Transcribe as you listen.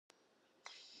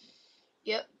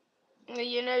Yep.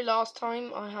 You know, last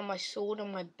time I had my sword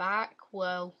on my back.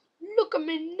 Well, look at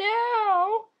me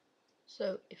now.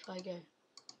 So if I go,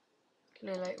 can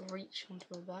I like reach onto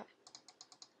my back?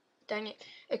 Dang it.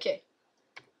 Okay.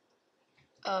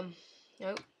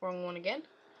 No, wrong one again.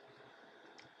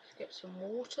 Let's get some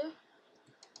water.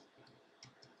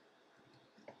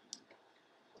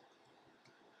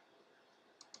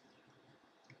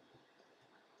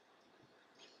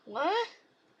 What?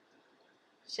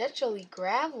 It's actually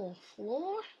gravel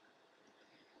floor?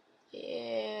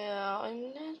 Yeah,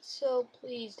 I'm not so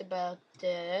pleased about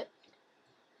that.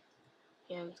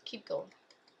 Yeah, let's keep going.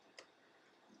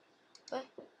 What?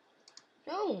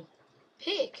 No!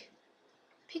 Pick!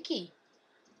 Picky!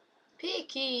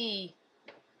 Picky!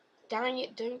 Dang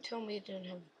it, don't tell me you don't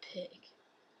have a pick.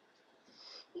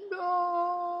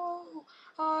 No!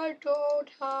 I don't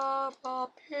have a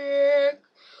pick!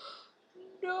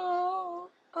 No!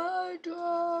 I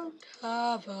don't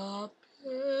have a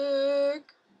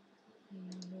pick!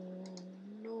 No,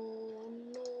 no,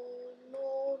 no,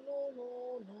 no, no,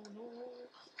 no, no, no.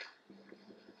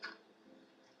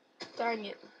 Dang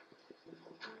it.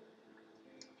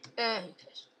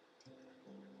 Yes.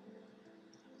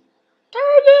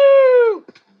 Turbo!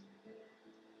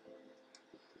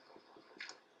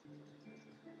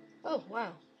 Oh,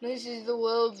 wow. This is the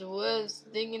world's worst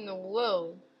thing in the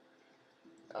world.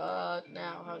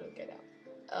 Now, how do I get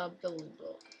out? Building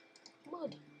block.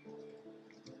 Mud.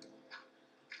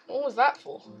 What was that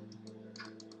for?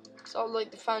 It's all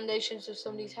like the foundations of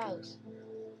somebody's house.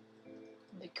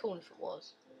 It'd be cool if it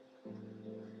was.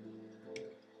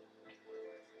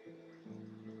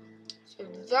 So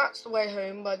that's the way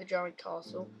home by the giant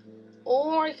castle.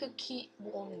 Or I could keep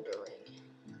wandering.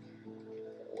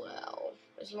 Well,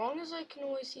 as long as I can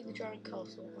always see the giant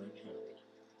castle, I'm happy.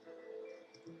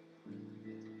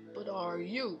 But are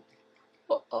you?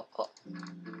 Oh, oh, oh.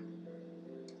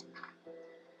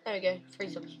 There we go.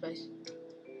 Freeze up space.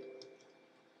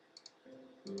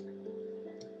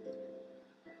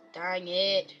 Dang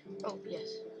it. Oh, yes.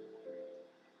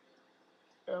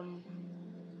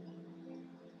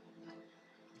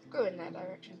 Go in that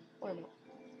direction. Why not?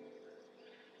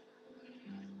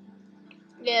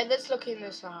 Yeah, let's look in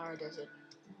the Sahara Desert.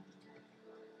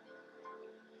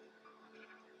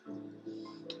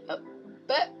 Oh,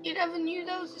 bet you never knew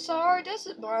there was a Sahara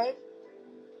Desert, bro.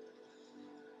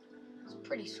 It's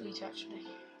pretty sweet, actually.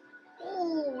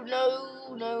 Oh,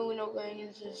 no, we're not going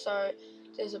into the Sahara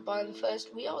Desert biome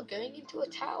first. We are going into a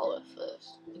tower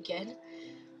first. Again.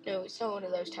 No, it's not one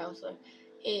of those towers, though.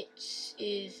 It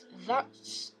is that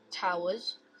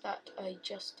towers that I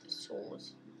just saw.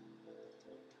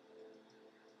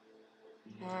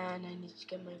 And I need to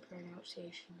get my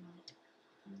pronunciation right.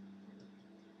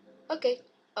 Okay,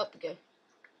 up we go.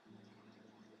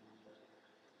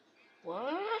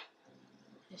 What?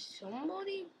 Has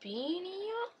somebody been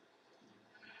here?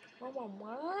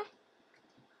 What?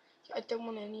 I don't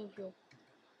want any of your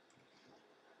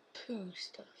poo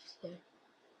stuff, so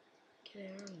get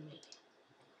it out of me.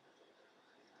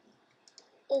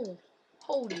 Oh,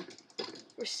 holy.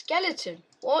 You're a skeleton.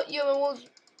 What? You're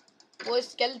a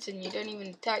skeleton? You don't even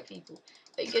attack people.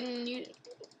 Are you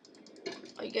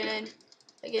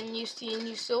getting used to your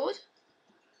new sword?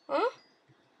 Huh?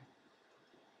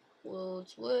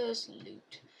 World's worst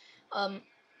loot.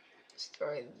 Let's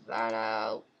throw that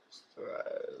out. Let's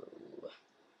throw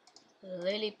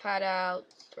lily pad out.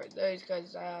 Let's throw those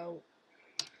guys out.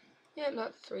 Yeah,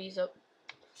 that frees up.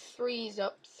 Frees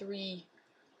up 3.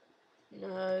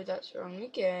 No, that's wrong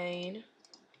again.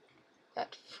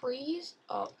 That frees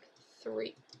up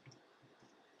 3.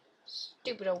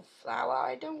 Stupid old flower,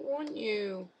 I don't want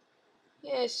you.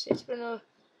 Yes, it's been a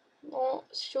more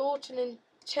short and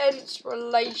intense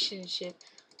relationship,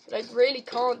 but I really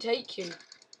can't take you.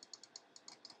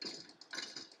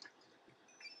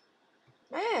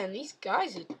 Man, these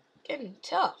guys are getting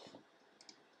tough.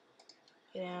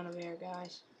 Get out of here,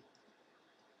 guys.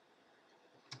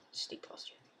 Steep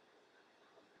posture.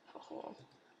 Oh.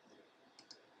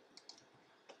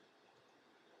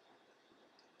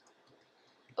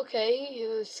 Okay,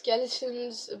 the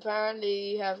skeletons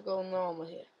apparently have gone normal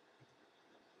here.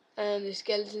 And the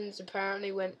skeletons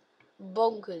apparently went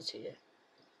bonkers here.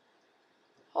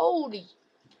 Holy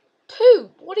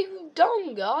poop! What have you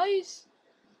done, guys?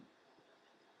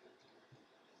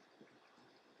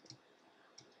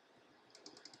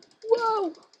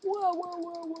 Whoa! Whoa, whoa,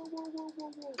 whoa, whoa, whoa, whoa,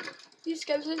 whoa, whoa. These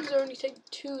skeletons only take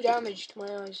 2 damage to my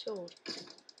iron sword.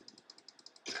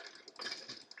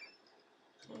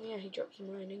 Oh yeah, he dropped some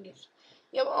iron ingots.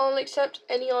 Yep, I'll accept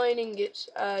any iron ingots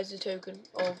as a token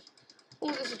of...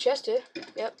 Oh, there's a chest here.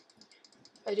 Yep.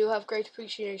 I do have great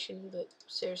appreciation, but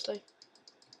seriously,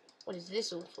 what is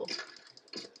this all for?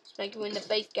 Smack you in the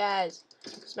face, guys.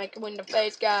 Smack you in the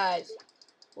face, guys.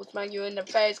 We'll smack you in the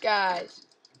face, guys.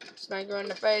 Smack you in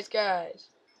the face, guys.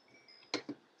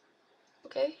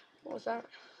 Okay, what was that?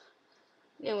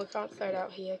 No, I can't throw it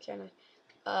out here, can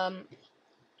I?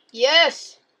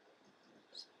 Yes!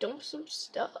 Let's dump some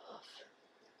stuff.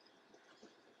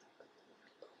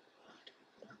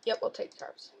 Yep, I'll take the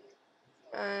carrots.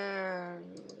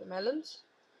 And the melons.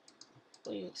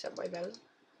 Will you accept my melon?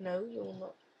 No, you will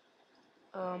not.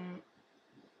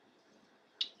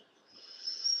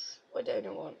 What don't I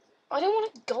want? I don't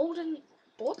want a golden.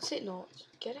 What's it not?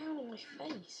 Get out of my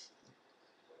face.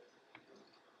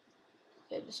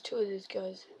 Yeah, there's two of these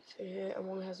guys through here, and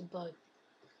one has a bow.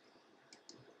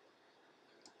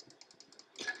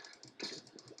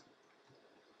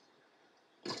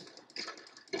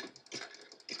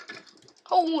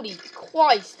 Holy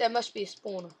Christ, there must be a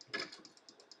spawner.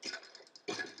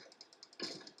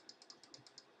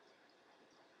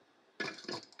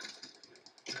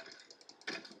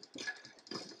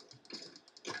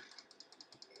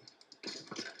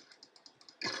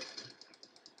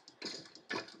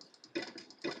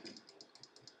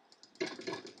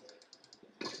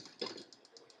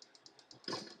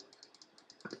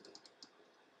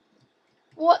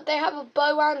 What? They have a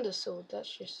bow and a sword?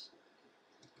 That's just...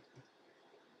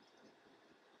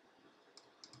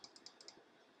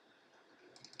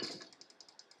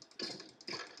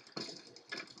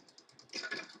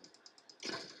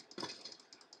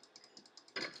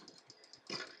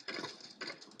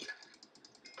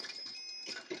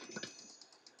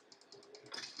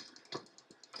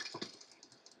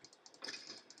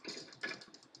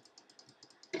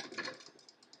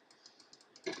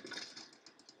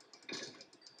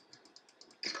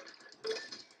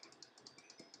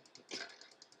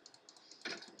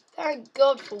 Thank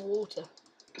God for water.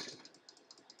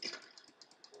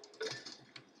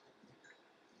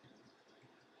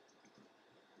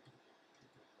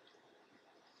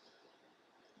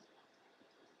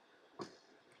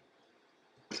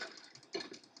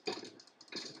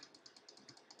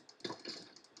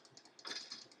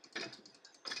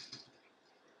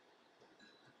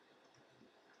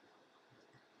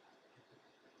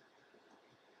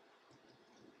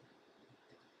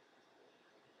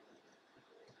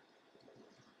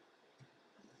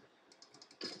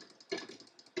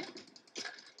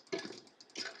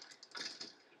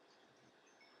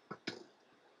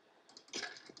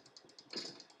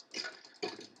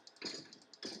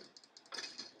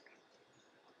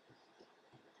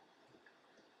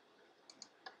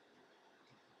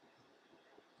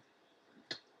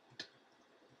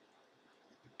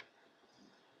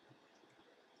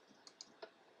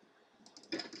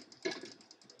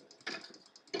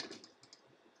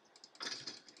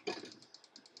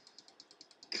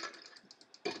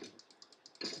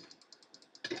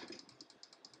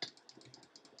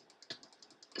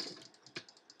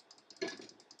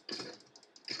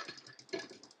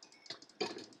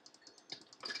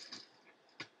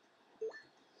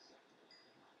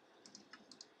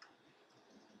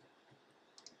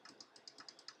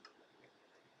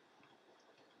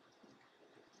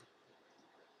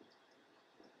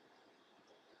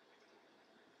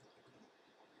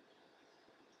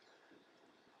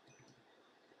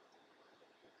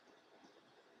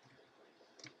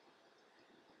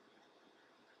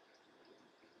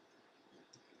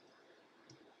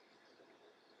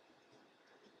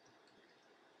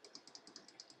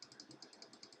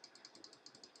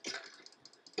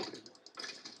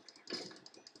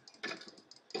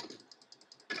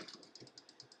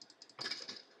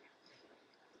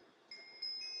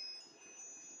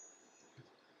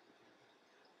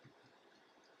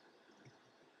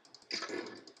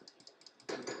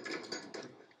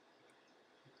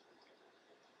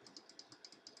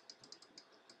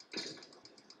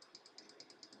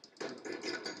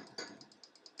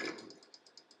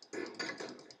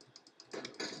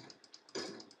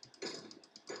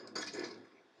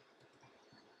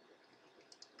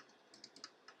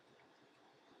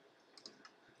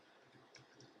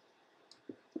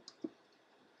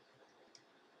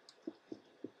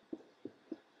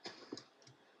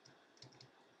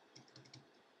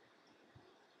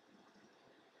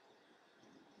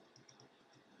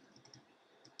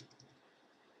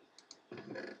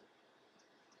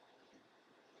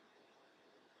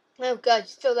 Oh god,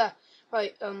 still there.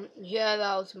 Right, yeah,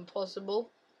 that was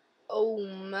impossible. Oh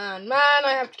man,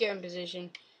 I have to get in position.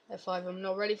 F5, I'm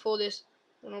not ready for this.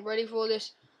 I'm not ready for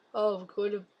this. Oh,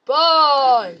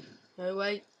 goodbye. No,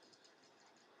 wait.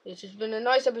 This has been a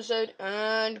nice episode,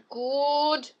 and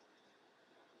good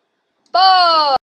Bye!